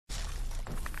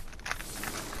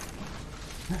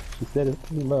She said it's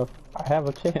pretty low. I have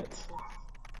a chance.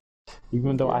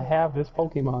 Even though I have this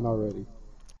Pokemon already.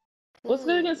 What's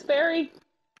good against fairy?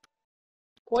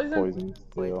 Poison? Poison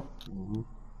still.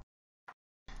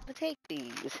 I'll take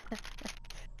these.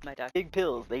 My doctor. Big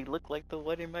pills. They look like the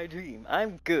one in my dream.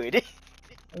 I'm good.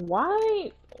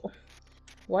 Why?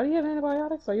 Why do you have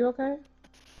antibiotics? Are you okay?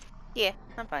 Yeah,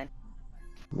 I'm fine.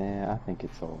 Man, I think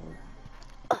it's over.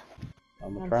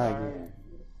 I'm gonna I'm try sorry. again.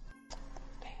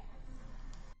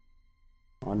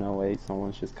 Oh no, wait,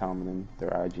 someone's just commenting their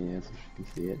IGN so she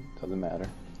can see it. Doesn't matter.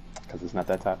 Because it's not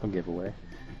that type of giveaway.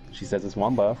 She says it's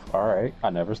one buff. Alright,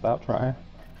 I never stop trying.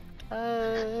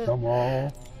 Come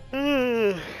on.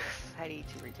 I need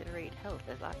to regenerate health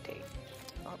as Octane.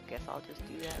 Oh, guess I'll just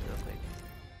do that real quick.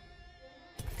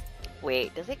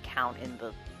 Wait, does it count in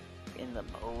the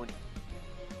mode?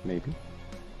 Maybe.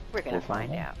 We're gonna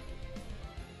find out.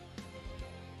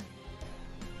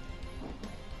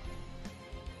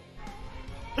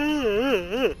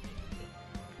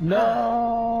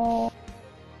 No.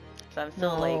 So I'm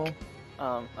still like,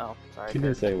 oh, sorry. She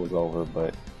didn't say it was over,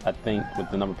 but I think with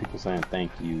the number of people saying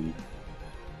thank you,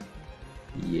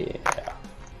 yeah.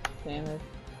 Damn it.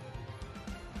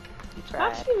 You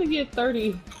How'd tried. she even get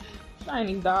 30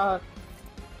 shiny dog?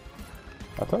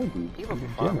 I told you. People be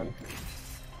Jenny. farming.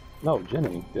 No,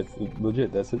 Jenny. That's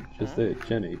legit. That's it. Just it.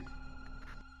 Jenny.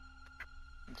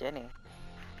 Jenny.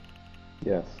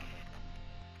 Yes.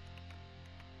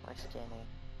 What's Jenny?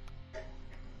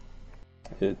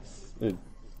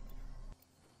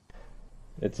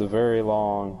 It's a very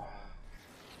long.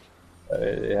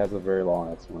 It has a very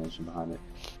long explanation behind it.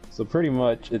 So pretty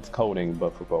much, it's coding,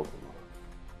 but for Pokemon.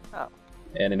 Oh.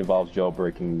 And it involves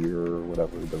jailbreaking your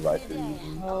whatever device you're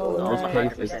using. Oh, so in this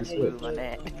nice. case, it's the Smooth Switch. on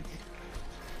that.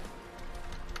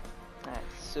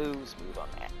 That's so smooth on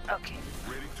that. Okay.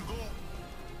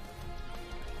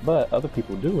 But other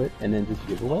people do it and then just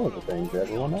give away everything to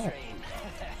everyone else.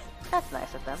 That's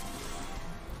nice of them.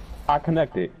 I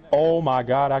connected. Oh my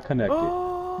god, I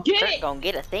connected. Get Kirk it! gonna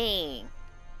get a thing.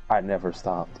 I never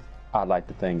stopped. I'd like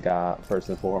to thank God first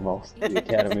and foremost. The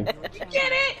Academy. Get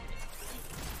it!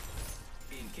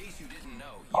 In case you didn't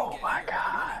know, Oh my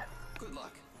god. good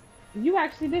luck. You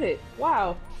actually did it.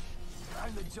 Wow.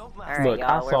 I'm the joke All master. right, Look, y'all,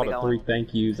 I where saw we the going? 3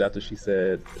 thank yous after she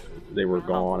said they were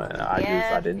gone, and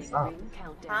I didn't stop.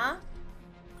 Huh?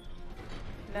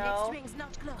 No. Ring's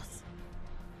not close.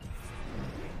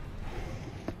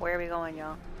 Where are we going,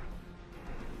 y'all?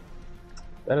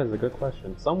 That is a good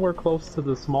question. Somewhere close to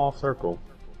the small circle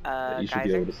that you should be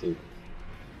Kaiser? able to see.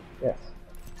 Yes.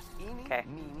 Eeny, Okay.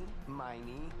 meeny,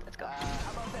 miny. Let's go.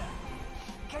 How about that?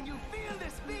 Can you feel the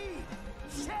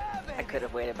speed? Yeah, baby. I could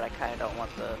have waited, but I kind of don't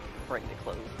want the ring to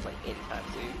close like anytime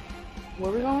soon.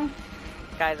 Where we going?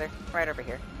 Kaiser, right over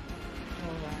here.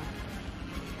 Oh,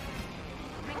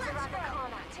 Rings around the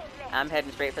corner. Take left. I'm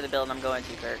heading straight for the building I'm going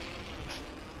to, Kirk.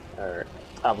 Alright.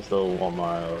 I was still on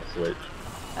my Switch.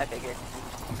 I figured.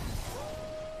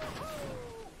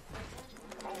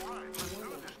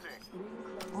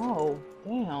 oh,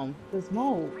 damn. This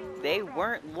mode. They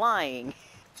weren't lying.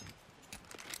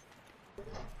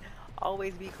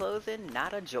 Always be closing,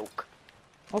 not a joke.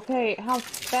 Okay, how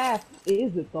fast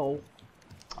is it though?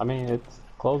 I mean, it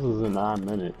closes in 9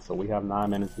 minutes, so we have 9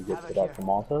 minutes to get to that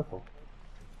small circle.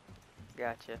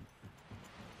 Gotcha.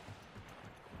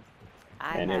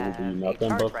 I And it will have be a nothing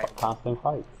charge but rifle, constant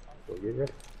fights. So get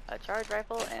ready. a charge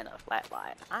rifle, and a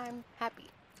flatline. I'm happy.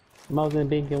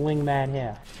 Mozambique and Wingman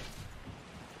here.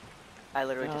 I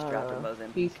literally just dropped a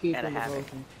Mozambique Peacekeeper and a Havoc.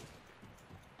 devotion.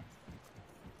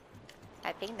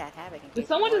 I think that Havoc. in Did case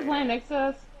someone you just wondered. land next to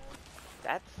us?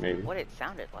 That's Maybe. what it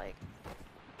sounded like.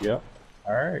 Yep.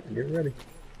 Alright, get ready.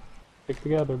 Stick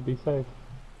together, be safe.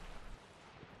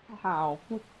 How?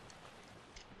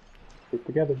 Stick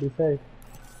together, be safe.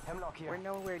 Hemlock here. We're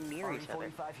nowhere near each other.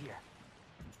 RE45 here.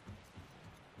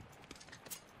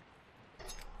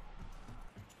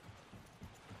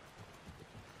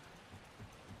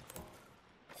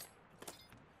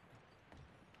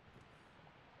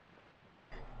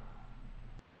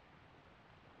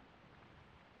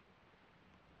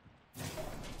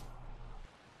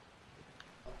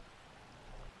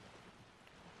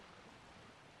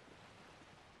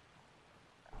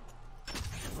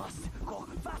 Must go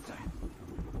faster.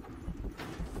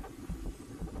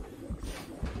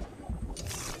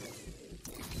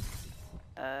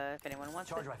 If anyone wants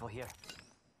Charge it. rifle here.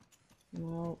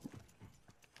 No.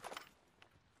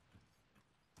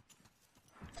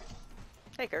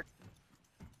 Hey, Kirk.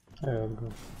 Yeah, I'm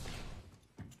good.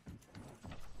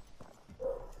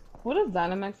 What does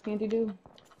Dynamax Candy do?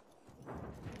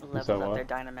 said Level up what? their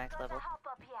Dynamax level. Hop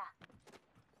up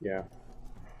here. Yeah.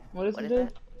 What does What it is do?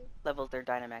 that? Levels their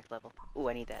Dynamax level. Ooh,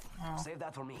 I need that. Oh. Save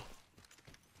that for me.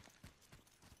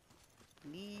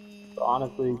 So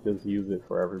honestly, just use it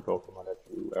for every Pokemon that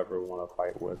you ever want to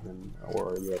fight with,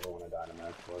 or you ever want to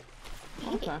Dynamax with.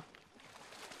 Okay.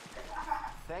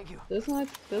 Thank you. Doesn't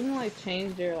like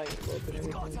change their like look and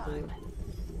everything too.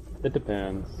 It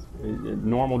depends.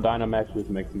 Normal Dynamax just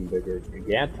makes them bigger.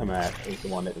 Gigantamax is the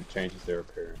one that changes their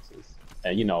appearances.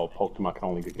 And you know, Pokemon can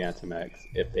only Gigantamax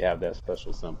if they have that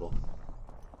special symbol.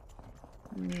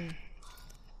 Mm.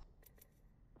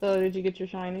 So did you get your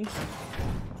shiny?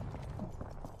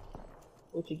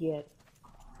 What'd you get?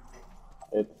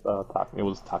 It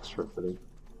was Toxtricity.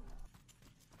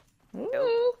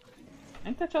 Ooh.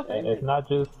 Ain't that your And favorite?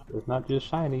 it's not just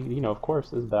shiny. You know, of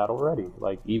course, it's battle ready.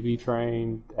 Like EV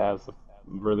Train has a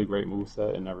really great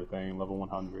moveset and everything. Level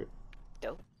 100.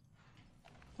 Dope.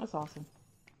 That's awesome.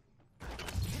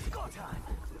 It's go time.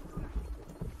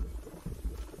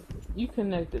 You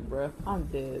connected, bruh. I'm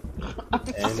dead.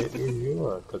 And it is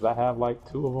yours, because I have like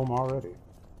 2 of them already.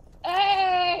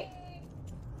 Hey!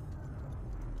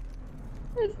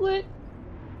 It's lit.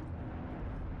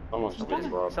 Someone's getting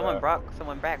brought back.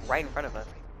 Someone back right in front of us.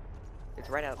 It's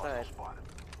right outside.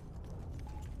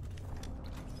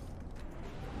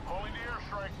 Calling the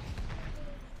airstrike.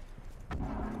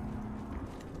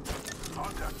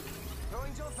 Contact.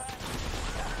 Throwing jump pad.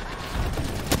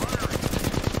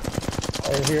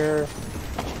 Right here.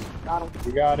 Got him.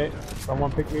 You got it.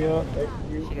 Someone pick me up. Thank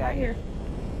you. She got Right here. here.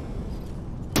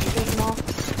 Get him off.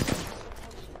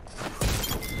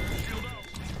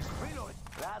 Reload.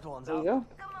 That one's There you out. go.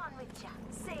 Come on with ya.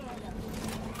 Say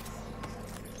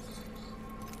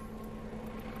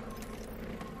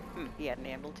hello. He had an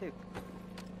anvil too.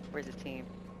 Where's his team?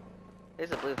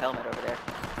 There's a blue helmet over there.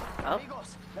 Oh,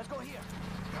 Amigos, let's go here.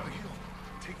 Gotta heal.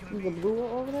 Taking a There's a knee. blue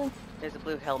one over there. there's a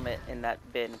blue helmet in that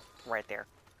bin right there.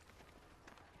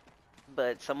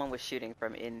 But someone was shooting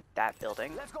from in that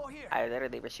building. Let's go here. Either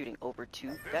they were shooting over to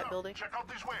Heads that up. building. Check out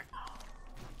this way.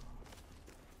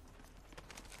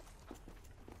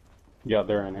 Yeah,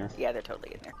 they're in here. Yeah, they're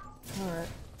totally in there. Alright.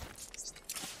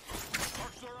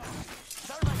 Arcs are up.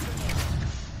 Thermite grenade.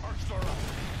 Arcs are up.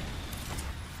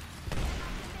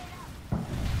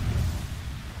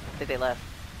 I think they left.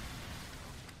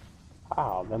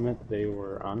 Wow, that meant they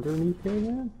were underneath here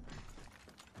then?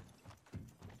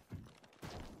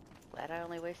 Glad I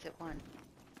only wasted one.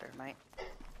 Thermite.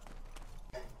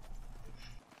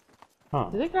 Huh.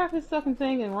 Did they grab his fucking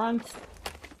thing and run?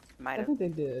 Might I have. think they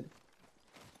did.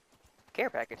 Care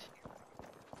package.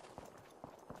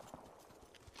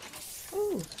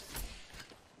 Ooh.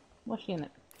 What's in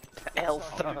it?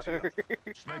 L-Star.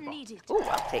 I need it. Ooh,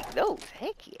 I'll take those.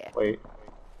 Heck yeah. Wait,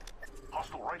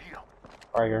 Hostile right here.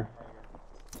 right here.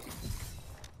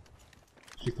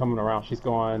 She's coming around. She's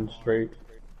going straight.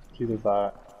 She's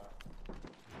inside.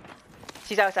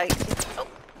 She's outside. Oh,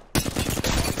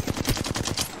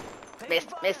 Taking missed.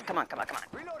 fire. Missed. Come on, come on, come on.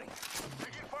 Reloading.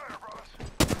 Taking fire, brothers.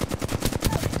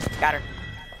 Got her.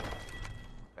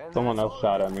 And Someone that's else all.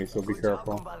 shot at me, so be Good job,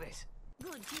 careful. compadres.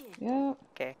 Good kid. Yeah.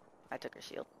 Okay, I took her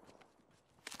shield.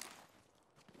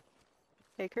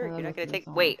 Hey, Kirk, Oh, you're not that gonna looks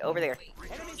take. Wait, over there.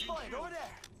 Enemy spotted over there.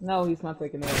 No, he's not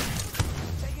taking it.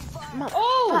 Taking fire.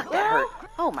 Oh, Fuck, that hurt.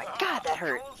 Oh my god, that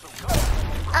hurt.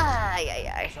 Ay,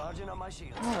 ay, ay. Charging on my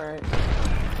shield. Alright.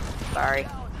 Sorry.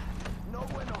 Down. No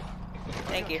bueno.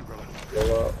 Thank you.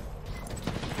 Go up.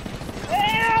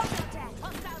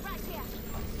 Hostile right here.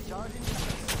 Charging.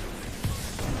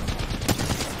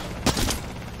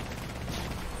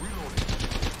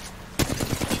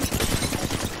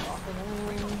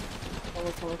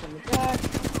 Color from the back.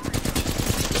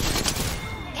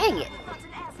 Dang it. Got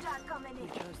an airstrike coming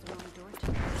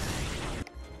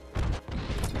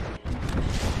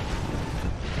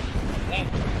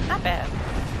in. Not bad.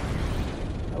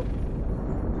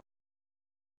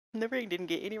 The ring didn't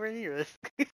get anywhere near us.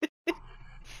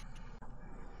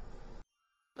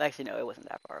 Actually, no, it wasn't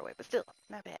that far away, but still,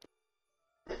 not bad.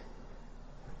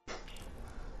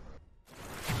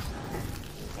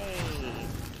 Hey,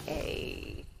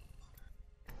 hey.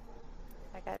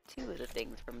 I got 2 of the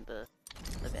things from the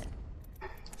event.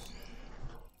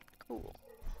 Cool.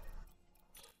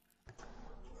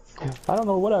 I don't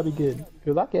know what I'd be getting,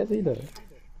 because I can't see that.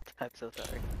 I'm so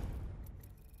sorry.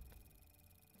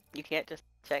 You can't just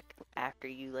check after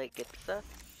you, like, get the stuff?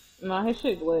 No, his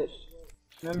shit glitched.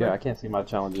 Remember? Yeah, I can't see my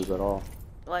challenges at all.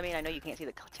 Well, I mean, I know you can't see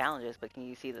the challenges, but can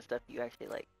you see the stuff you actually,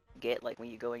 like, get, like, when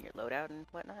you go in your loadout and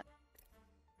whatnot?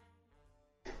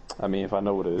 I mean, if I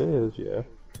know what it is, yeah.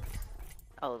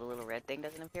 Oh, the little red thing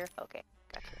doesn't appear? Okay,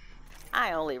 gotcha.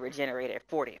 I only regenerated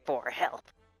 44 health.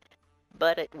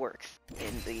 But it works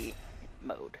in the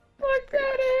mode. Look Pretty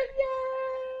at much. it!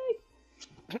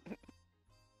 Yay!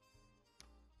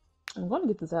 I'm gonna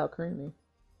get this out creamy.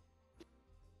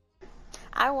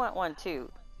 I want one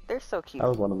too. They're so cute. That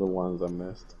was one of the ones I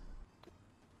missed.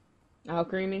 Out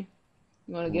creamy?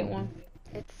 You wanna get one?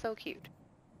 It's so cute.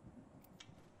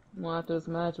 Well, after this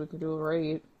match, we can do a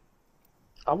raid.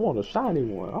 I want a shiny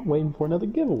one. I'm waiting for another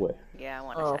giveaway. Yeah, I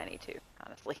want Oh. a shiny too,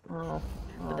 honestly. Oh.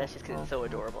 But that's just because it's so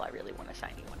adorable. I really want a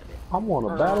shiny one of it. I want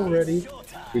a battle ready,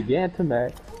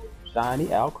 Gigantamax,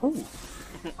 shiny Al Cream.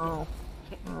 Oh.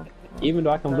 Even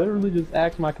though I can literally just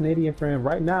ask my Canadian friend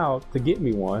right now to get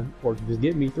me one, or just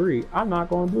get me 3, I'm not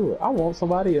gonna do it. I want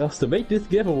somebody else to make this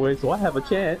giveaway so I have a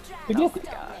chance to get it.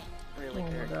 God, really Oh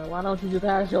my good. god, why don't you just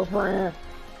ask your friend?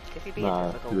 Because he'd be Nah,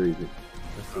 difficult. too easy.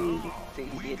 See,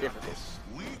 he'd be difficult.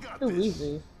 Too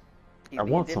easy. He's I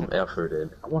being want some difficult. effort in.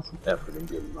 I want some effort in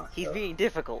getting my He's stuff. being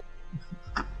difficult.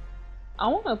 I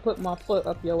wanna put my foot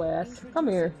up your ass. Come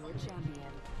here. You're a champion.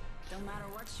 No matter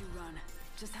what you run,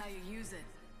 just how you use it.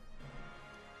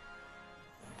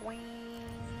 Whee.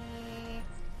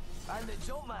 I'm the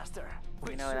jump master.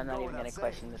 You know what? I'm not even gonna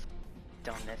question this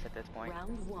dumbness at this point.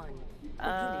 Round 1.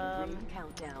 Beginning ring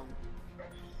countdown.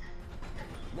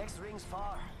 Next ring's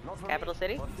far. Not for Capital me,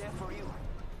 City? but there for you.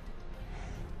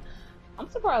 I'm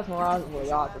surprised Mirage will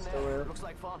yacht is still there. Looks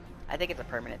like fun. I think it's a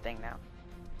permanent thing now.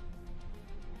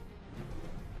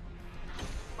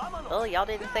 Vámonos. Well, y'all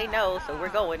didn't say no, so we're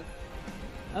going.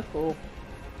 That's cool.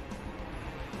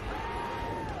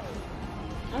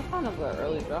 That's kind of an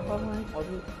early drop off line, was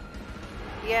it?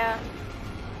 Yeah,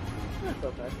 That's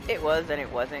okay. it was and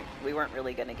it wasn't. We weren't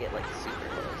really gonna get like super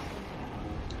close.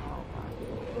 Oh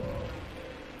my god.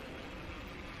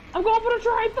 I'm going for the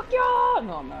train, fuck y'all!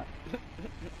 No, I'm not.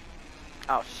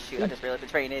 Oh shoot, I just realized the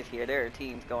train is here. There are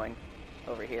teams going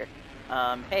over here.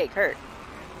 Hey Kirk,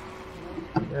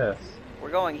 Yes.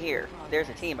 we're going here. There's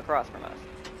a team across from us.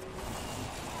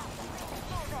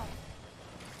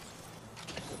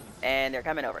 And they're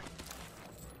coming over.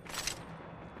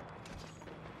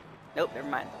 Nope, never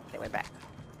mind. They went back.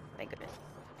 Thank goodness.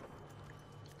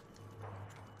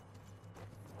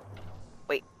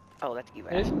 Wait. Oh, that's you,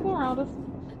 There's Ash. people around us.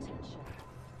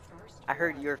 I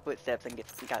heard your footsteps and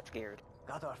got scared.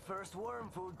 Got our first worm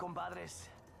food, compadres.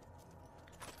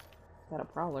 Got a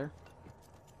prowler.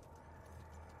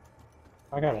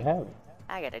 I gotta have it.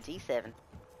 I got a G7.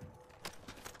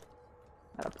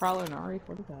 Got a prowler and an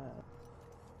RE-45.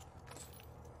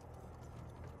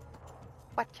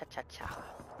 Cha-cha-cha.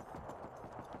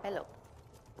 Hello.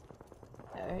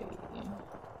 Hey.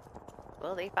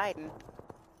 Well, they fighting.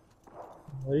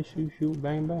 They shoot,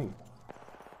 bang, bang.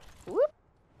 Whoop.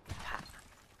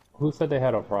 Who said they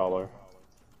had a prowler?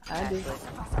 I did.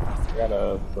 I got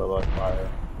a select fire.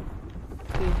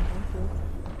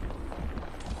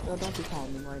 Girl, don't be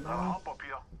calling me right now. Hop up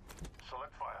here.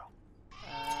 Select fire.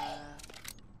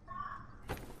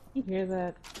 You hear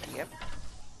that? Yep.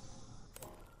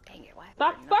 Dang it, why?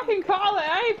 Stop fucking calling!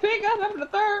 I ain't pick up after the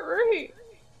third read!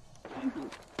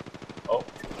 Oh.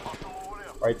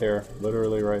 Right there.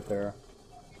 Literally right there.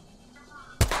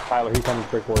 Tyler, he's coming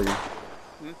straight for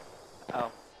you.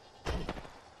 Oh.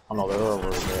 Oh no, they're over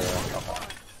there.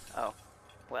 Oh.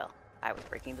 Well, I was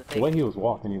breaking the The thing. way he was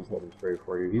walking, he was heading straight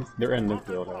for you. They're in this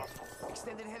building.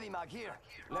 Extended heavy mag here.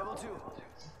 Level 2.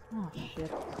 Oh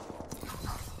shit.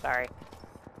 Sorry.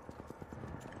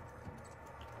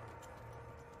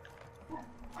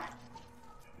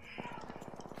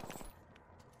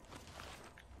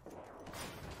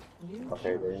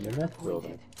 Okay, they're in the next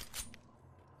building.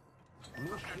 New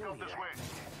Check kill out this here. way.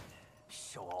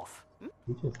 Show off.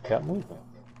 He just kept moving.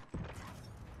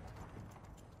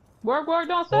 Work, don't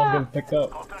Someone's stop! gonna pick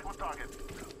up. Contact with target.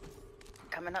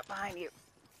 Coming up behind you.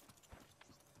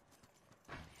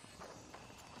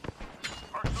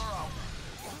 Arcs are out.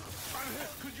 I'm hit.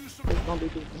 Could use some. There's gonna be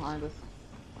people behind us.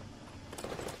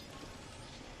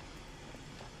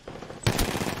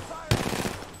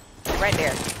 Right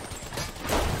there.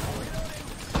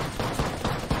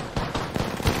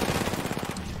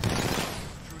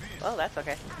 Well, that's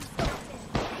okay.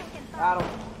 Got him.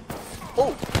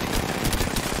 Oh!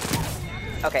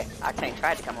 Okay, Octane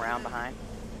tried to come around behind.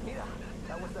 Mira,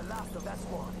 that was the last of that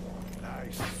squad.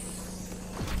 Nice.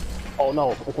 Oh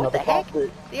no, it's What another the heck?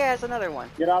 cockpit. Yeah, it's another one.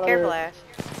 Get out of Careful, there. Ash.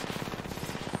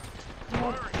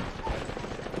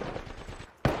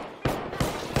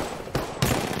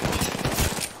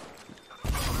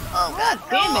 Oh god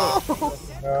Damn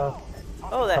it!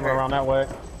 Oh, that Coming hurt. around that way.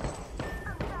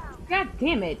 God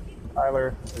damn it!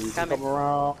 Tyler, you can Coming. come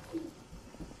around.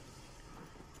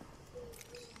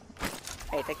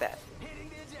 Hey, take that. Hitting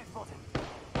the eject button.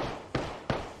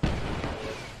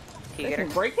 Can you They get her?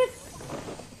 can break it?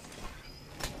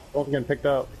 Both getting picked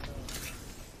up.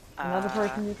 Another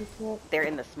person you just hit? They're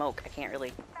in the smoke. I can't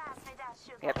really.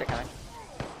 Yep, they're coming.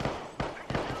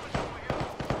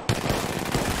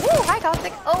 Woo! Hi,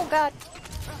 Caustic. Oh God.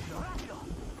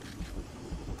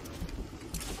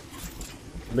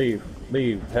 Leave.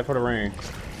 Leave. Head for the ring.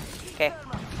 Okay.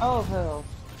 Oh, hell.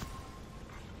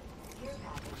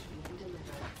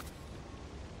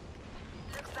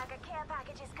 Looks like a care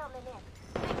package is coming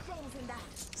in. Big things in that.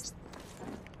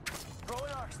 Throw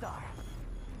an arc star.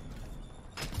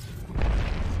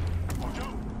 Watch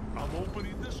out! I'm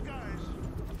opening the skies.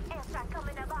 Airstrike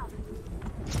coming above.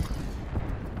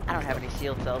 I don't have any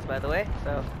shield cells, by the way,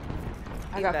 so.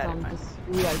 I keep got that in some. mind. Just,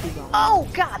 we gotta keep going. Oh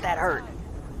God, that hurt.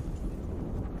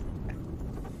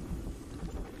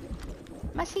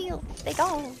 My shields, they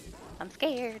gone. I'm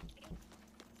scared.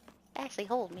 Ashley,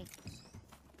 hold me.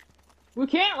 We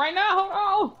can't right now.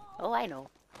 Oh, Oh, I know.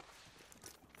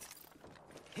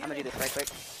 I'm gonna do this right quick.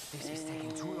 This is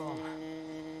taking too long.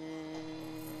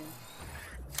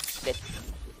 This.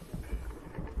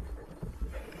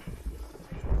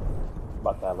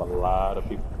 About to have a lot of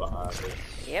people behind us.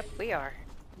 Yep, we are.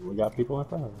 We got people in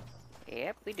front of us.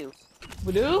 Yep, we do.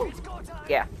 we do? It's go time.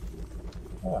 Yeah.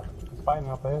 Yeah, it's fighting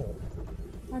out there.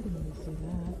 I didn't see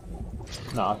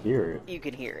that. No, I hear it. You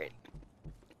can hear it.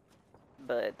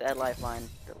 But that lifeline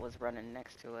that was running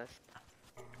next to us.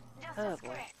 Just Oh a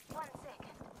boy. sec. 1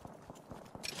 second.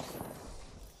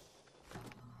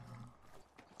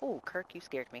 Oh, Kirk, you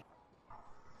scared me.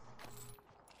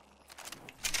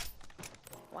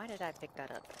 Why did I pick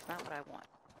that up? That's not what I want.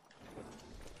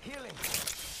 Healing.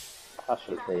 I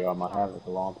should have carried out my havoc a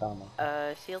long time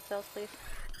ago. Shield cells, please.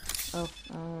 Oh,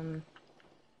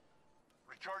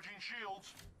 Recharging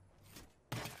shields.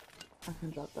 I can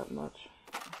drop that much.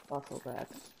 Also bad.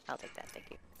 I'll take that, thank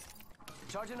you.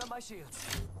 Charging up my shields.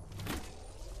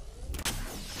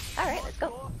 Alright, let's go.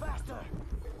 Go faster.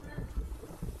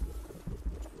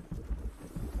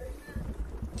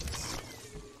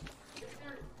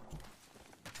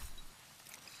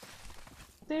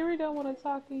 Siri don't want to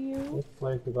talk to you. This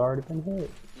place has already been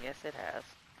hit. Yes, it has.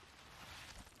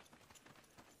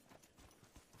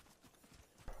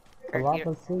 A Kirk, lot you,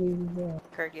 of cities there.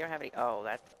 Kirk, you don't have any. Oh,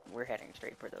 that's. We're heading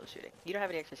straight for those shooting. You don't have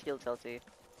any extra shield cells, do you?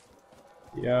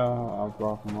 Yeah, I'll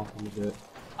drop them off in a bit.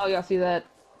 Oh, y'all see that?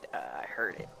 I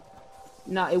heard it.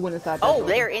 No, it went inside that Oh, door.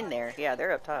 they're in there. Yeah,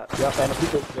 they're up top. Yep, and the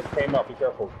people just came up. Be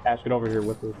careful. Ash, get over here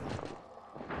with us.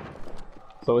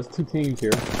 So it's 2 teams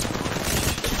here. EMP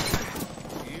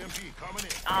coming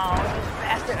in. Oh, you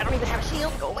bastard. I don't even have a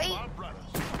shield. Go away. Bob brothers.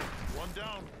 One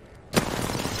down.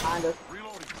 Behind us.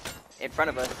 Reloading. In front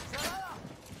of us.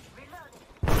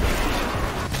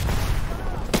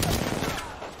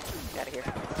 Get out of here.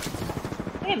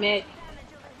 Damn it.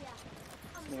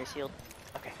 Give me your shield.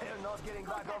 Okay. They're not getting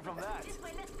back up from that. This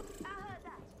way, let's. I heard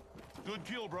that. Good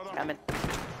kill, brother. Coming.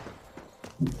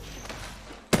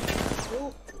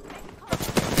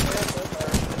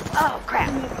 Oh,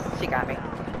 crap. She got me.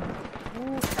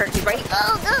 Kirk, he's right.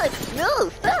 Oh, good. No,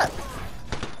 stop.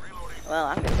 Well,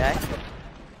 I'm gonna die.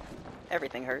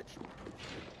 Everything hurts.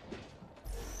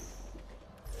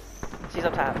 She's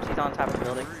up top. She's on top of the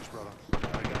building. Breeze, brother.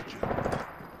 I got you.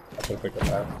 I should pick up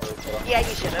that. Yeah,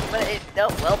 you should have, but it. Oh,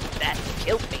 well, that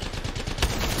killed me.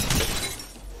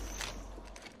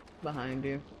 Behind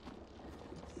you.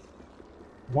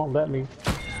 Won't let me.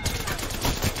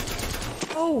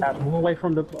 Oh. Ash, move away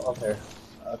from the. Okay.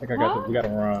 I think I got this. We gotta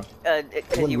run. Because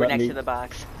wouldn't you were let next me. to the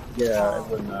box. Yeah, it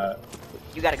would not.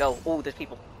 You gotta go. Oh, there's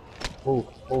people. Move,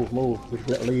 move, move.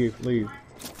 Just leave, leave.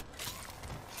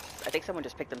 I think someone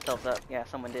just picked themselves up. Yeah,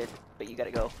 someone did. But you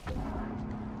gotta go.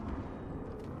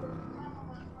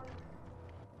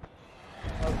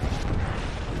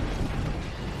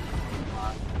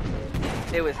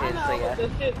 It was his, so yeah. The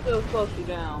shit still slows you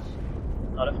down.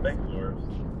 Oh, that's fake floors.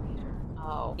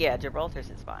 Oh. Yeah, Gibraltar's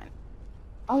is fine.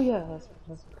 Oh yeah, that's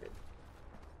great.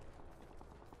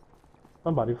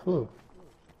 Somebody flew.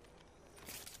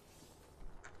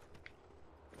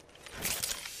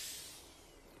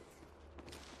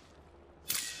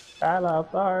 Tyler,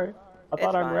 I'm sorry. I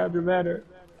thought I fine. grabbed your banner.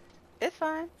 It's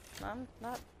fine. I'm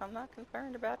not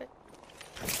concerned about it.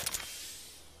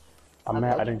 I'm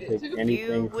mad I didn't take anything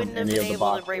You from wouldn't have any been of the able to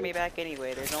boxes. bring me back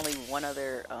anyway. There's only one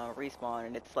other respawn,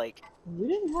 and it's like We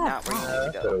didn't have not where you I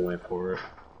need to should have go. went for it.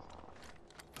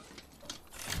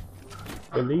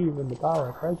 Believe in the power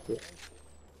of friendship.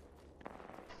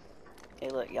 Hey,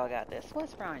 look, y'all got this.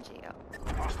 What's wrong, Gio?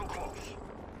 Hostile close.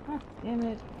 Huh, damn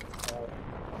it.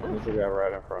 There's a guy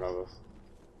right in front of us.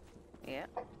 Yeah.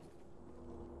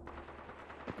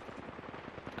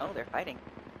 Oh, they're fighting.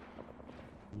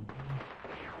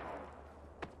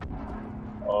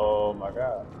 Oh, Oh my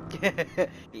god.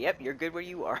 Yep, you're good where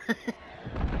you are.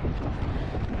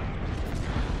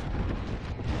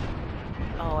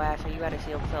 Oh, Ashley, you got a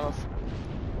shield cells.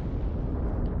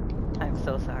 I'm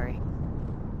so sorry.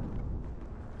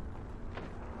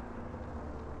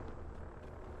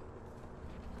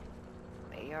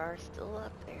 They are still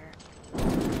up there.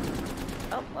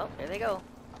 Oh, well, there they go.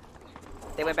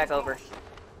 They went back over.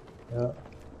 Yeah.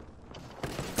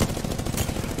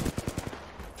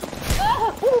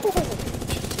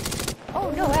 Oh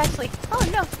no, Ashley! Oh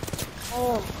no!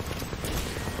 Oh,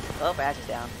 Oh, Ash is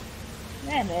down.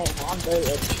 man, I'm very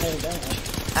down.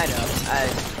 I know.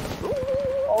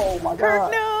 Oh my Kirk,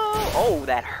 god. no! Oh,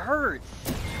 that hurts!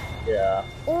 Yeah.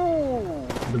 Oh!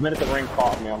 The minute the ring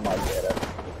caught me, I'm like, yeah, that's...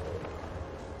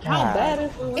 How God. bad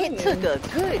is the ring? It took a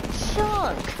good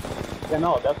chunk! Yeah,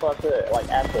 no, that's what I said. Like,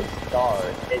 at the start,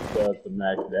 it does the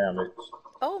max damage.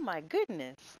 Oh my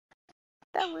goodness.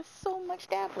 That was so much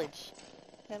damage.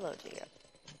 Hello, Gio.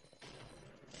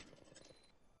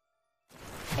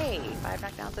 Hey, 5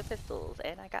 knockdowns with pistols,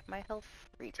 and I got my health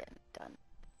regen done.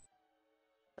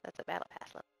 So that's a battle pass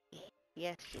level.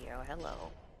 Yes, Gio,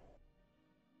 hello.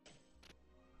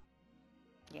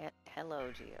 Yeah,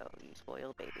 hello, Gio, you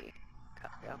spoiled baby.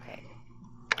 Okay.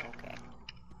 Okay.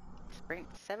 Sprint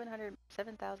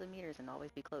 7,000 meters and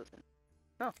always be closing.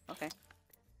 Oh, okay.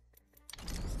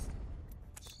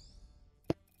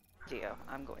 Gio,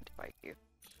 I'm going to fight you.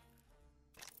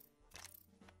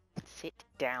 Sit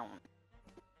down.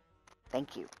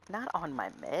 Thank you. Not on my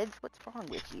meds? What's wrong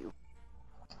with you?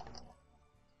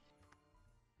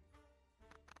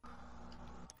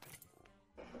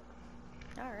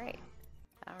 Alright.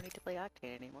 I don't need to play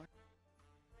Octane anymore.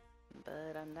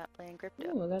 But I'm not playing Crypto.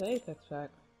 Ooh, I got an Apex pack.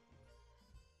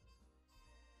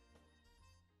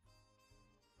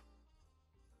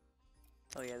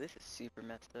 Oh yeah, this is super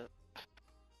messed up.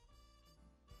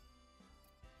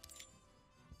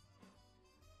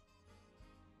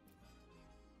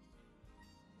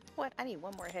 What? I need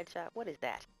one more headshot. What is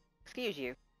that? Excuse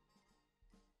you.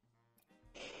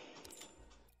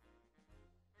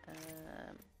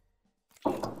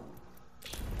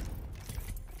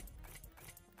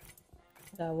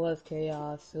 That was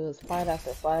chaos. It was fight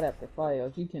after fight after fight.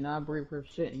 You cannot breathe for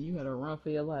shit and you gotta run for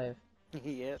your life.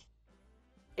 Yep.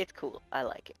 It's cool. I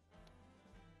like it.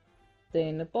 Stay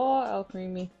in the ball, Al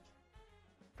Creamy.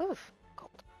 Oof.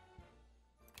 Cold.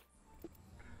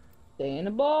 Stay in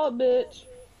the ball, bitch.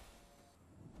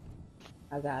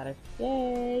 I got her.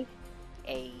 Yay.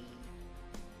 Hey.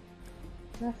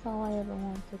 That's all I ever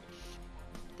wanted.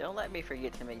 Don't let me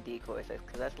forget to make decoys,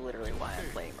 because that's literally why I'm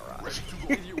playing Mirage.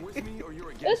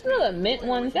 There's another mint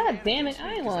one. God damn it.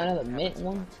 I ain't want another mint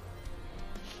one.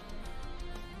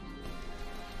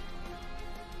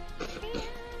 You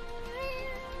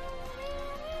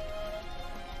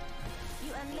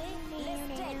and me,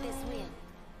 let's take this win.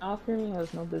 Al Creamy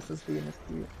has no business being this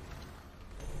cute.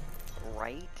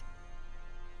 Right?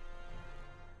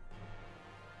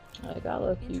 Like, I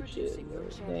love cute shit.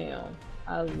 Damn.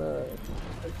 I love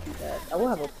that. I will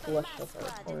have a plush of her.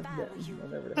 Or that,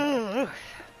 whatever the hell.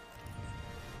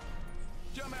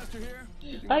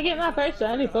 I get my first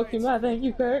shiny Pokemon. Thank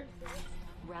you, Kirk.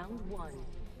 Round 1.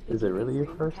 Is it really your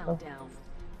first though? Countdown.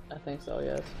 I think so,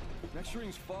 yes. Next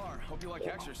ring's far. Hope you like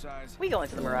exercise. We go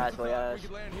into the Mirage Voyage. We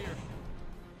could land here.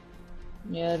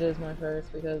 Yeah, it is my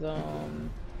first because,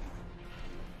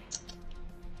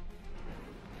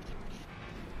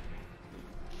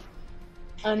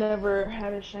 I never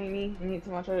had a shiny.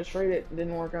 Anytime I tried to trade it, it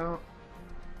didn't work out.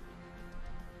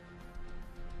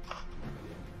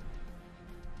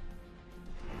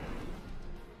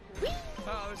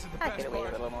 Oh, this is the I best could have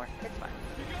waited a part. little more. It's fine.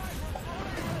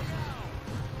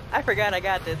 I forgot I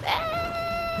got this.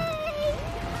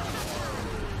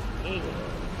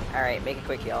 Alright, make it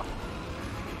quick, y'all.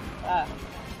 Ah.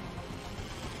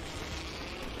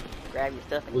 Grab your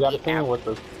stuff and We got a get thing out. with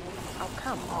us. Oh,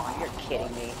 come on. You're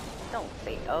kidding me. Don't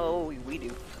say, oh, we do.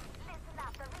 Listen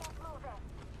up, the ring's moving.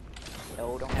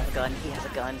 No, don't have a gun. He has a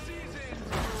gun.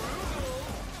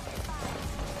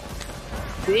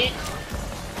 Bitch.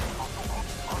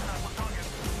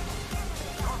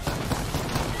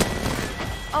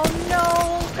 Oh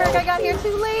no! Kirk, I got here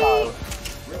too late!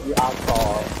 Yeah, I'm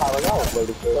sorry. Tyler, I was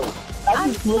waiting for it.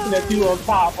 I'm just looking at you on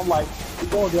top. I'm like, you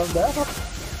going down there?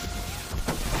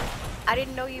 I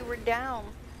didn't know you were down.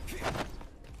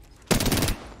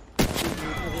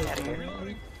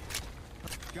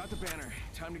 Got the banner.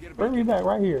 Time to get it Bring back. me back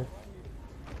right here.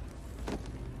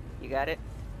 You got it,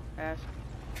 Ash?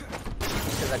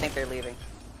 Because I think they're leaving.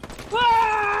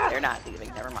 Ah! They're not leaving.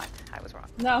 Never mind. I was wrong.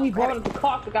 No, he Grab brought it. up the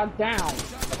clock that got down.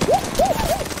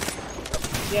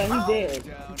 Yeah, he did.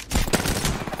 Down.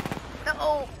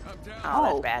 Oh!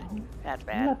 Oh, that's bad. That's You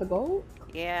bad. got the gold?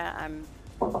 Yeah, I'm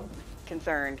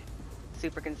concerned.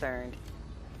 Super concerned.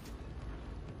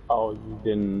 Oh, you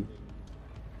didn't.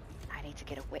 I need to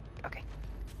get away. Okay.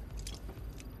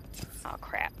 Oh,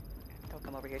 crap. Don't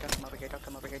come over here, don't come over here, don't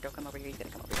come over here, don't come over here. He's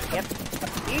gonna come over here. Yep.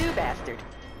 You bastard.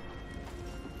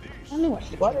 I knew I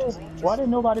should. Why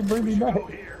didn't nobody bring me back?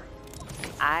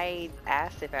 I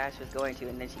asked if Ash was going to,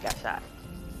 and then she got shot.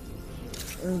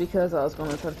 And because I was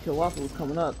gonna try to kill Waffle was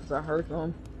coming up, because I heard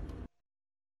them.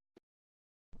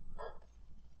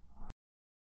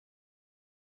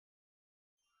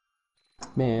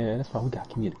 Man, that's why we got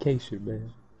communication,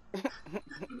 man.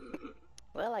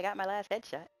 Well, I got my last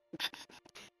headshot.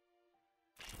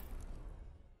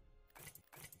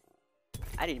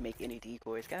 I didn't make any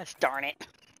decoys, gosh darn it.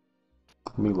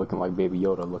 Me looking like Baby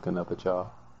Yoda looking up at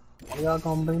y'all. Y'all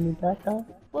gonna bring me back up?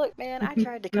 Look, man, I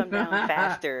tried to come down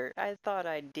faster. I thought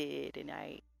I did, and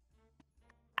I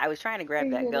was trying to grab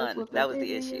that gun. That was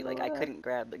the issue. Like, I couldn't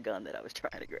grab the gun that I was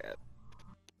trying to grab.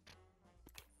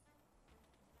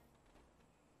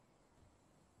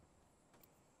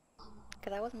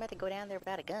 Because I wasn't about to go down there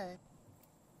without a gun.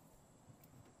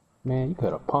 Man, you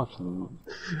could have punched him.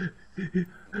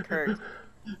 Kirk.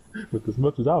 With as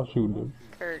much as I was shooting him.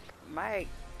 Kirk, my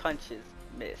punches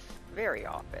miss very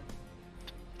often.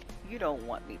 You don't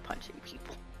want me punching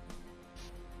people.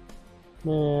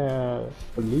 Man,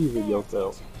 believe in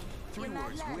yourself. Three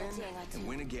words, win and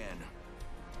win again.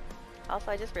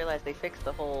 Also, I just realized they fixed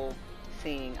the whole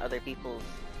seeing other people's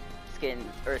skin,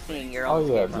 or seeing your own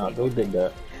Oh yeah, skin. no, they did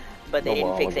that. But they No didn't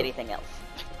wrong fix with it. anything else.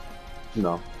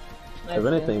 No. If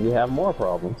anything, we have more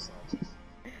problems.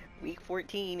 Week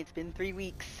 14, it's been 3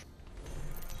 weeks.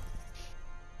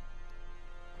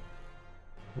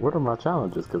 What are my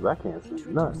challenges? Because I can't see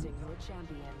none.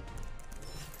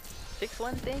 Fix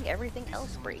one thing, everything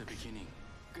else breaks.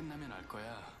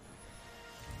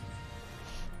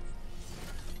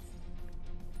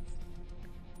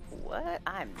 What?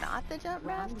 I'm not the jump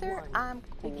master? I'm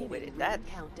cool with it. That's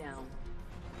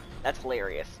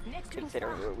hilarious,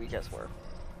 considering where we just were.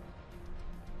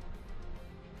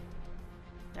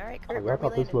 Alright, Kirk, I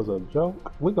thought this was a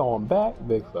joke. We going back,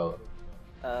 big fella.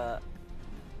 I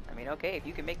mean, okay, if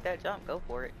you can make that jump, go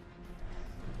for it.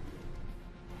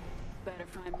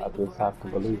 I just have to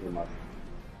believe in myself.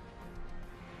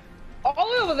 All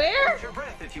over there? Hold your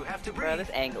breath if you have to Bro, breathe.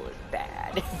 this angle is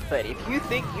bad. But if you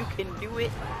think you can do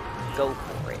it, go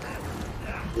for it.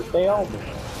 Just stay on me.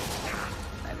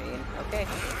 I mean, okay.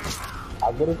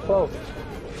 I'll get it close.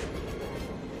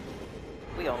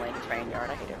 We gonna land a train yard,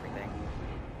 I hate everything.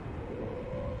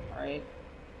 Right.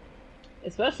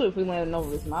 Especially if we landed over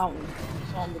this mountain.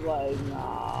 So I'm like,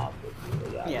 nah.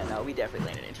 Yeah, no, we definitely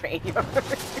landed in train yard.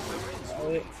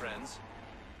 Right. Friends.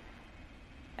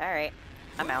 Alright,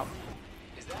 I'm out.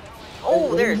 What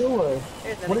Oh, are there's you doing?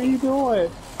 What are you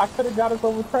doing? I could have got us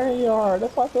over train yard.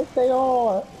 That's why I said stay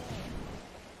on.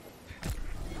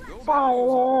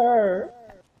 Fire!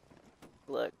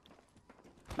 Look,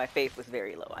 my faith was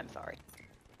very low, I'm sorry.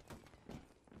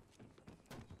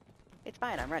 It's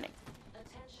fine, I'm running.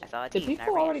 I saw a Did team and I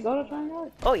people ran. already go to train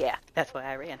yard? Oh yeah, that's why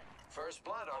I ran. First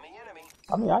blood on the enemy.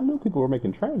 I mean, I knew people were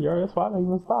making train yard. That's why I didn't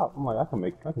even stop. I'm like, I can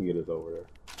get us over there.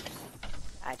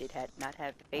 I did not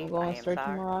have the I'm faith, I going am straight to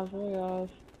sorry. Mirage Voyage.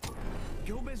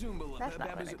 That's not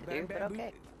what I meant to do, but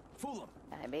okay. Fool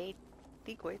 'em. I made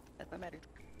decoys, that's what matters,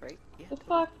 right? Yeah. The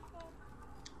fuck?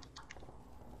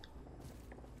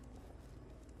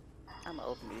 I'm gonna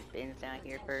open these bins down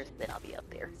here first, then I'll be up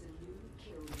there.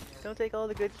 Don't take all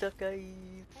the good stuff, guys.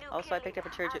 Also, I picked up a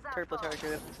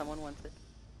turbocharger if someone wants it.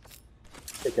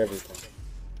 Take everything.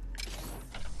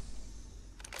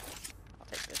 I'll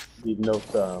take this. Leave no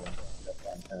thumb.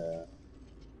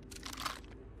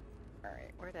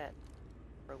 Alright, where that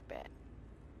rope at?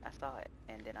 I saw it,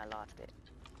 and then I lost it.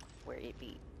 Where it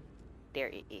be? There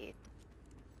it is.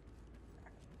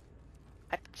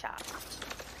 A chop.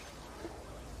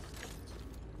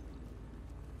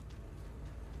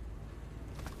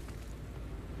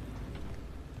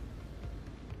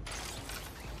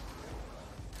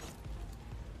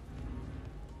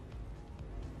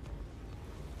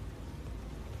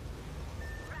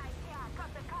 Right here, got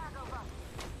the cargo bus.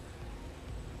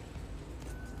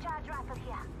 Charge rifle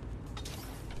here.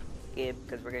 Gib,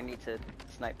 because we're gonna need to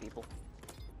snipe people.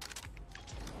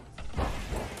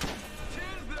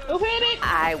 Who hit it?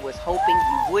 I was hoping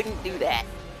you wouldn't do that.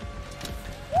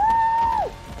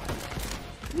 Woo!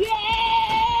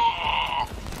 Yeah!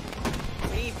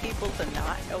 We need people to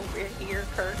not know we're here,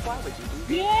 Kirk. Why would you do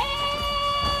this?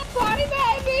 Yeah! Party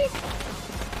baby!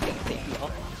 Can't take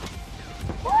y'all.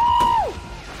 Woo!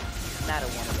 Not a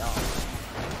one of y'all.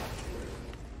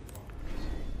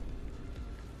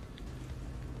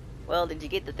 well? Did you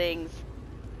get the things?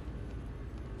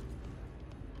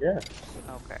 Yeah.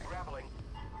 Okay. Grappling.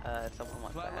 Someone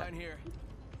wants that. Flatline here.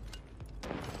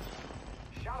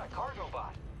 Shot a cargo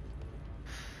bot.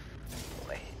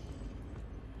 Boy.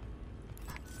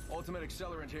 Ultimate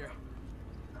accelerant here.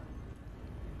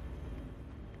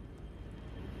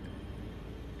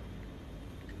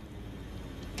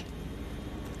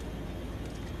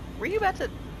 Were you about to?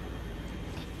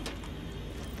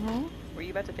 Huh? Were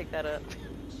you about to pick that up?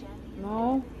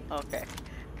 No. Okay.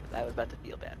 'Cause I was about to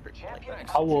feel bad for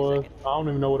like, I was. I don't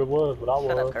even know what it was, but I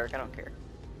Shut up, was. Kirk. I don't care.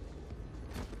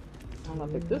 I'm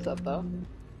gonna pick this up though.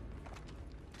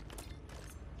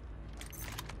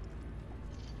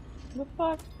 What the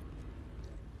fuck?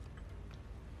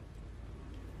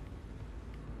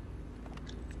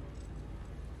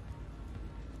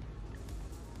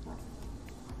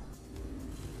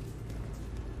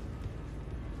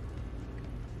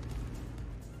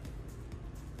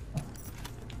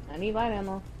 I need light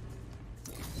ammo.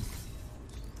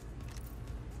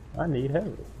 I need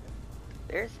heavy.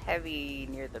 There's heavy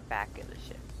near the back of the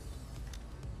ship.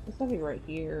 It's gonna be right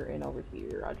here and over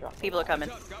here. I dropped. People are coming.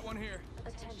 Got one here.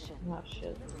 Attention. Oh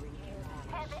shit.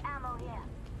 Heavy ammo here.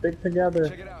 Stick together.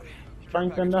 Check it out.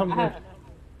 Strength in I numbers.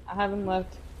 haven't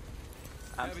left.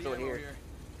 I'm Heavy still ammo here.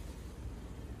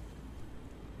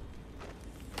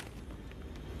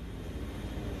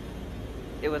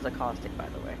 It was a caustic, by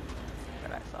the way,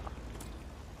 that I saw.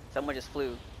 Someone just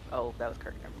flew. Oh, that was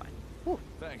Kirk. Never mind. Whew.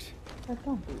 Thanks. Oh,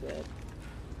 don't do that.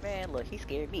 Man, look, he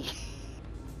scared me.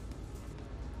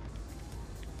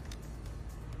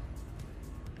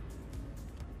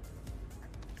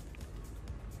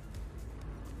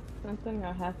 Something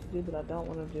I have to do that I don't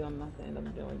want to do, I'm not gonna end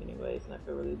up doing anyways, and I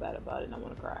feel really bad about it, and I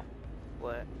want to cry.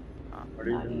 What? What are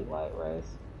you I doing? eat white rice.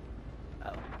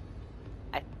 Oh.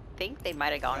 I think they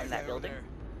might have gone in that building.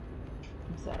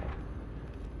 I'm sad.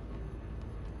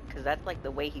 Because that's like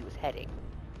the way he was heading.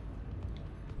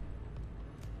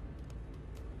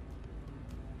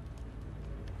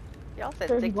 Y'all said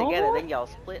There's stick one together, more? then y'all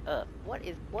split up. What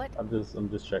is what? I'm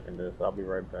just checking this. I'll be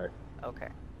right back. Okay.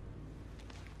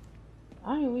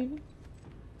 I ain't leaving.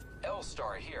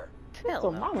 L-Star here. There's Hell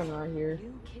some no. ramen right here.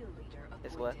 New kill leader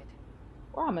Is what?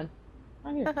 Ramen.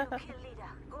 Right here. Kill leader.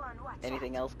 Go on, watch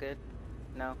Anything else good?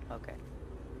 No? Okay.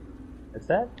 Is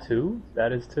that 2?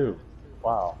 That is 2.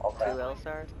 Wow. Okay. 2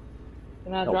 L-stars?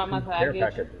 Can I No, drop my 2 care package?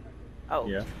 packages. Oh.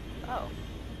 Yeah. Oh.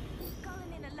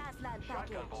 Calling in a last line Shotgun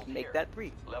package. bolt Make here. that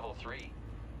 3. Level 3.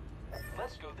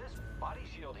 Let's go this body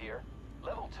shield here.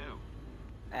 Level 2.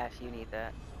 Ash, you need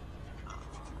that.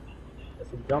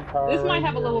 It's a jump power. This might right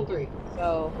have a here. level 3,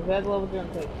 so if it has a level 3,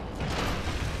 I'm taking it.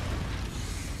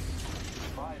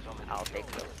 Spies on the I'll take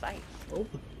those sights. Oh.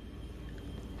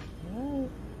 Alright.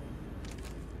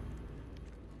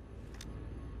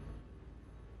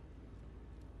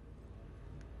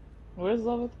 Where's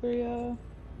level 3, Oh,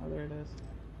 there it is.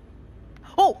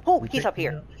 Oh! Oh! We He's take up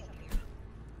here.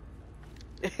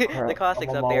 The Alright,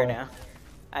 caustic's I'm on up my there way. now.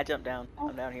 I jumped down.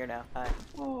 I'm down here now. Hi.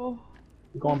 Oh.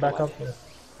 We're going back up there.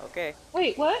 Okay.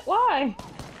 Wait, what? Why?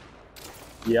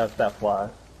 Yes, that's why.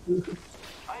 I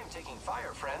am taking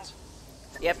fire, friends.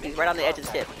 Yep, he's right on the edge of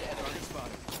the ship.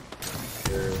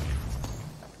 Here.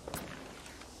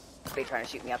 They trying to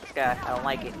shoot me out the sky. I don't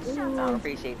like it. I don't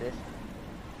appreciate this.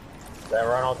 That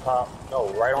right on top. No,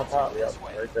 right on top. Yep,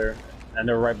 right there. And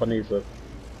they're right beneath us.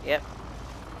 Yep.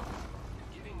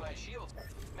 Giving my shields.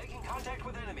 Making contact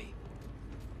with enemy.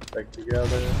 Stick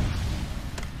together.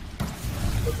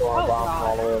 Put the arm Oh, bomb God.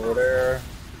 all the way over there.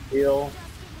 Heal.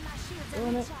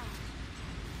 Doing it.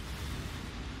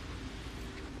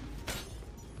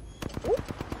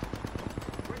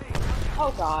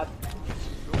 Oh god.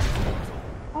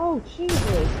 Oh Jesus. I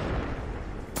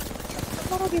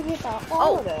thought I'd get hit by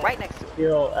all Oh, of that. right next to him.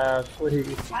 Heal, Ash,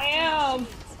 please. I am.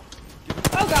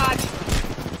 Oh god.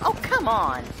 Oh, come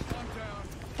on.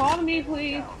 Call to me,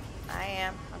 please. I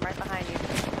am. I'm right behind you.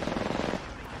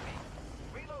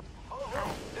 Reload. Oh no,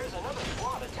 there's another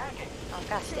squad attacking. Oh,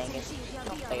 gosh dang it.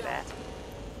 Don't say that.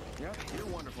 Yep, you're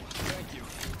wonderful. Thank you.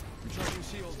 Recharging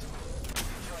shields.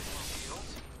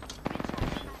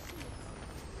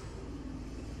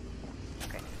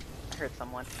 Okay. I heard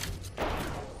someone.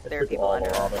 It There are took people all under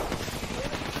around us. us.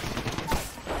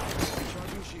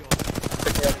 Recharging shields.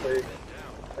 Pick me up, please.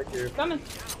 Thank you. Coming.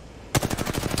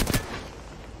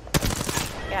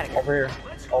 Get out of here. Over here.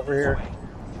 Over here.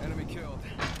 Enemy killed.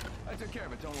 I took care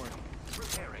of it, don't worry.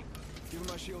 Repairing. Giving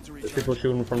my shields a There's recharge. people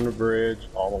shooting from the bridge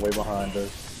all the way behind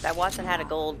us. That Watson had a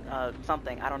gold,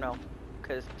 something. I don't know.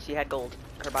 Because she had gold.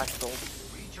 Her box is gold.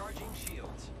 Recharging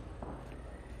shields.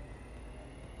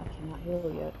 I cannot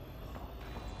heal yet.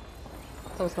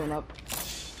 Someone's coming up.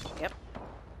 Yep.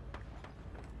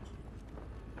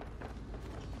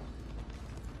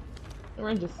 The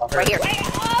range is Right here.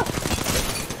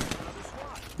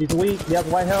 He's weak. He has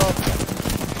white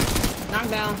health.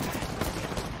 knocked down.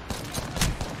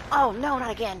 Oh no, not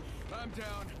again. I'm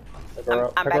down. Pick her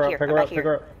up. I'm Pick back her here, up. Pick I'm her back up. Pick here.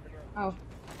 her up. Oh.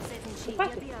 Setting The shield,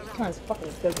 fact you'll be that alright. turns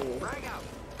fucking physical. Frag out.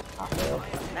 Oh, hell.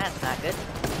 That's not good.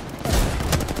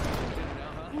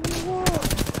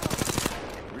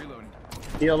 Reloading.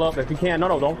 Heal up if you can.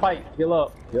 No, don't fight. Heal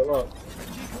up. Heal up.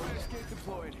 Decoy escape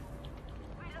deployed.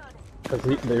 Cause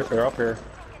they're up here.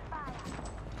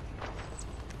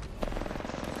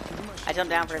 I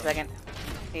jumped down for a second.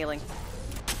 Healing.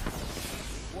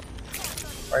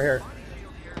 Right here.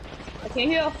 I can't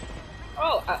heal.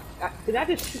 Oh, did I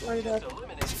just shoot right up?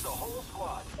 Eliminates the whole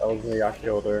squad. That was me. I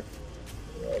killed her.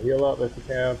 Heal up if you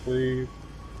can, please.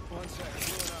 1 sec.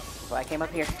 Healing up. So I came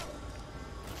up here.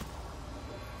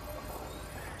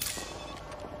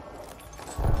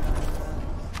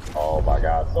 Oh my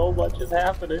god, so much is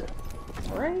happening.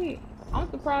 Great. I'm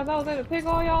surprised I was able to pick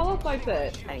all y'all up like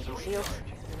that. I need these shields.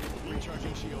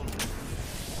 Recharging shield.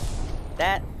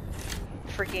 That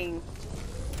freaking...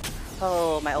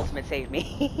 Oh, my ultimate saved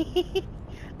me.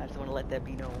 I just want to let that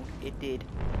be known. It did.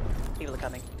 People are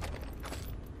coming.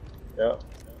 Yep.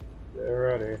 They're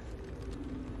ready.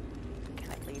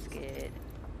 Can I please get...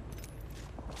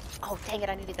 Oh, dang it,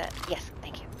 I needed that. Yes,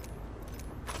 thank you.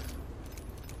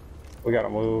 We gotta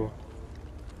move.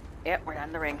 Yep, we're down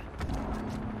in the ring.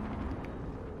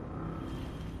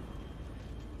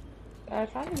 Guys,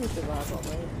 how did we survive all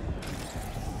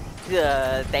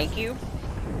day? Thank you.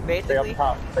 Stay Basically. up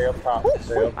top. Stay up top.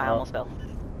 Stay up I top. almost fell.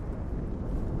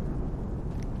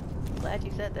 Glad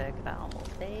you said that, 'cause I almost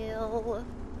fell.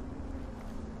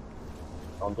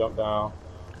 Don't jump down.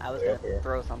 I was Stay gonna up here.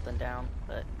 throw something down,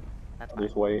 but that's fine.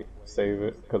 Just wait. Save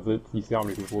it. Cause you see how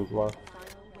many people is left.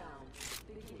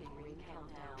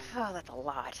 Oh, that's a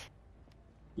lot.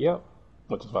 Yep.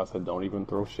 Which is why I said don't even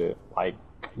throw shit. Like,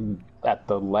 at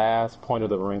the last point of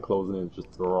the ring closing in, just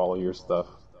throw all your stuff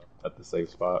at the safe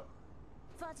spot.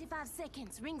 45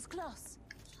 seconds, rings close.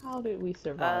 How did we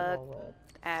survive all that?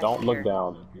 Ash Don't look here.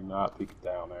 down. Do not peek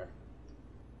down there.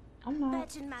 I'm not.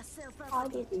 Patching myself up How a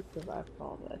did bit. we survive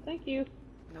all that? Thank you.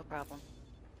 No problem.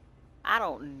 I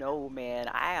don't know, man.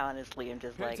 I honestly am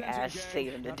just Pay like attention, Ash gang.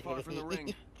 saving the Not far from the ring.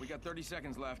 day. We got 30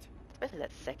 seconds left. Especially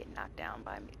that second knockdown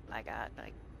by me. I got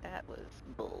like that was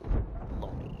bull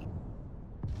loney.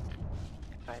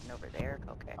 Riding over there.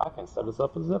 Okay. I can set us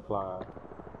up a zip line.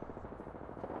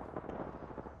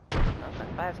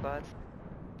 Nothing. 5 squads.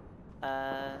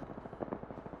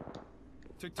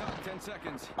 Tick tock, 10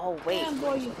 seconds. Oh wait. Damn,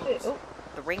 boy, you shit. Oh,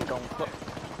 The ring gon' close.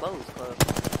 Close.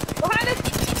 behind us!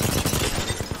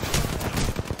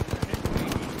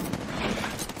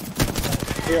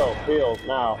 Heal,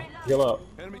 now. Heal up.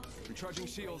 Enemy. Recharging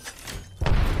shield.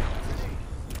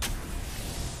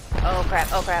 Oh crap.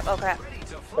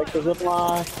 Take the zip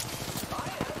line.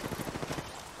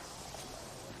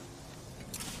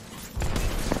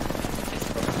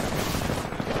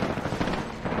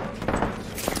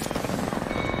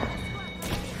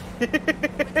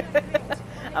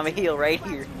 I'm a heal right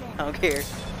here. I don't care.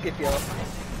 Skip y'all.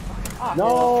 Oh,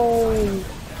 No!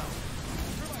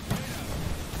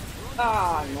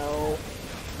 Ah, no.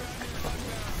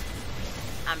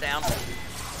 I'm down. Thank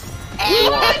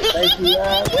you,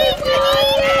 Ash.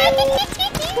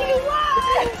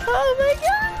 Oh my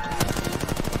god!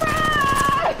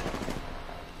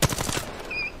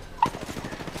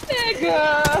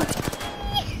 Nigga!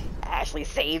 Ashley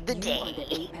saved the day.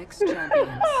 Apex champions.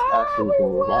 Ashley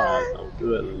can revive. Oh,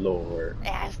 good lord.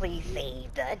 Ashley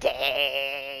saved the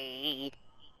day.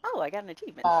 Oh, I got an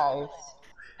achievement. Nice.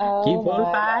 Oh, Keep on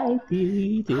my.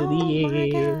 fighting till Oh the my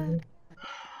end. god.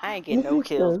 I ain't getting no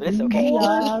kills, but it's okay.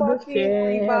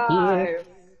 Fucking revive.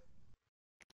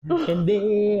 And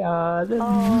they are the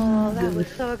Oh, that was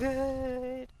losers. so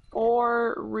good.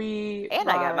 Or revive. And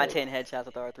I got my 10 headshots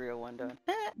with R301 done.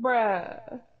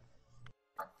 Bruh.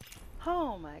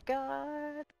 Oh my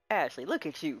god. Ashley, look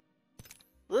at you.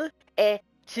 Look at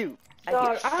you.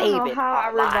 Dog, I I don't know saving how I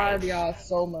our revived lives. y'all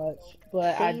so much,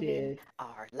 but I Saving did.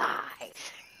 our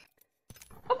lives.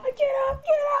 I'm like, get up,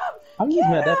 get up! I'm just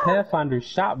mad that Pathfinder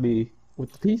shot me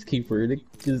with the Peacekeeper. It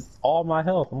just all my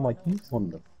health. I'm like, he was on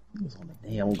the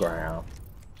damn ground.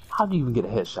 How do you even get a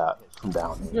headshot from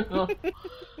down there?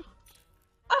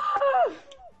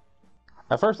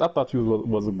 At first, I thought you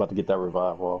was about to get that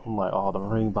revive off. I'm like, oh, the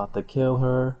ring about to kill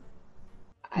her.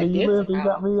 I And you did really somehow.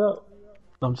 got me up.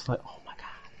 I'm just like, oh my god.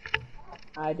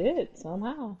 I did,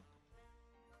 somehow.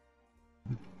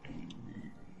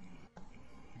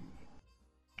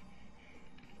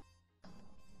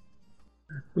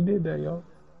 We did that, y'all.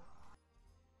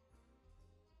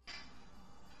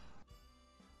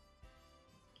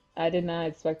 I did not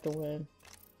expect to win.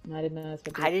 I did not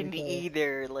expect to I didn't win.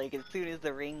 either. Like, as soon as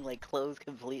the ring, like, closed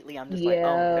completely, I'm just like, Yeah.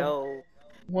 oh no.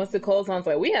 Once it closed on, it's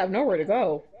like, we have nowhere to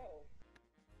go.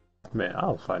 Man, I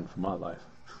was fighting for my life.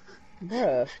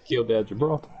 Bruh. Killed that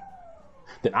Gibraltar.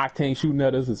 Then Octane shooting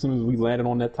at us as soon as we landed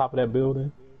on that top of that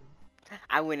building.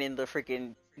 I went in the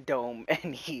freaking dome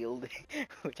and healed,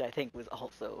 which I think was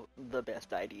also the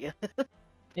best idea.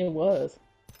 It was.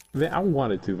 Man, I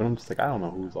wanted to, but I'm just like, I don't know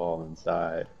who's all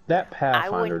inside. That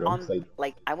Pathfinder, though,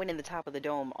 I went in the top of the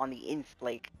dome on the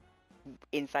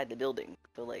inside the building.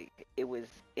 So, like, it was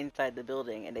inside the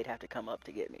building and they'd have to come up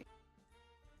to get me.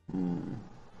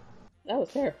 That was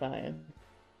terrifying.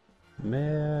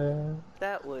 Man.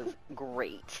 That was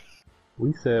great.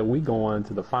 We said we going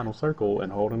to the final circle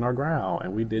and holding our ground,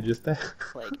 and we did just that.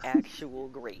 Like, actual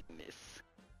greatness.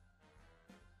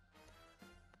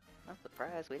 I'm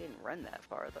surprised we didn't run that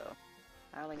far, though.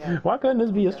 I only got... Why couldn't this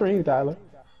be a stream, Tyler?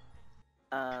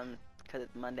 Because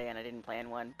it's Monday and I didn't plan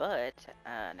one, but,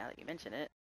 now that you mention it,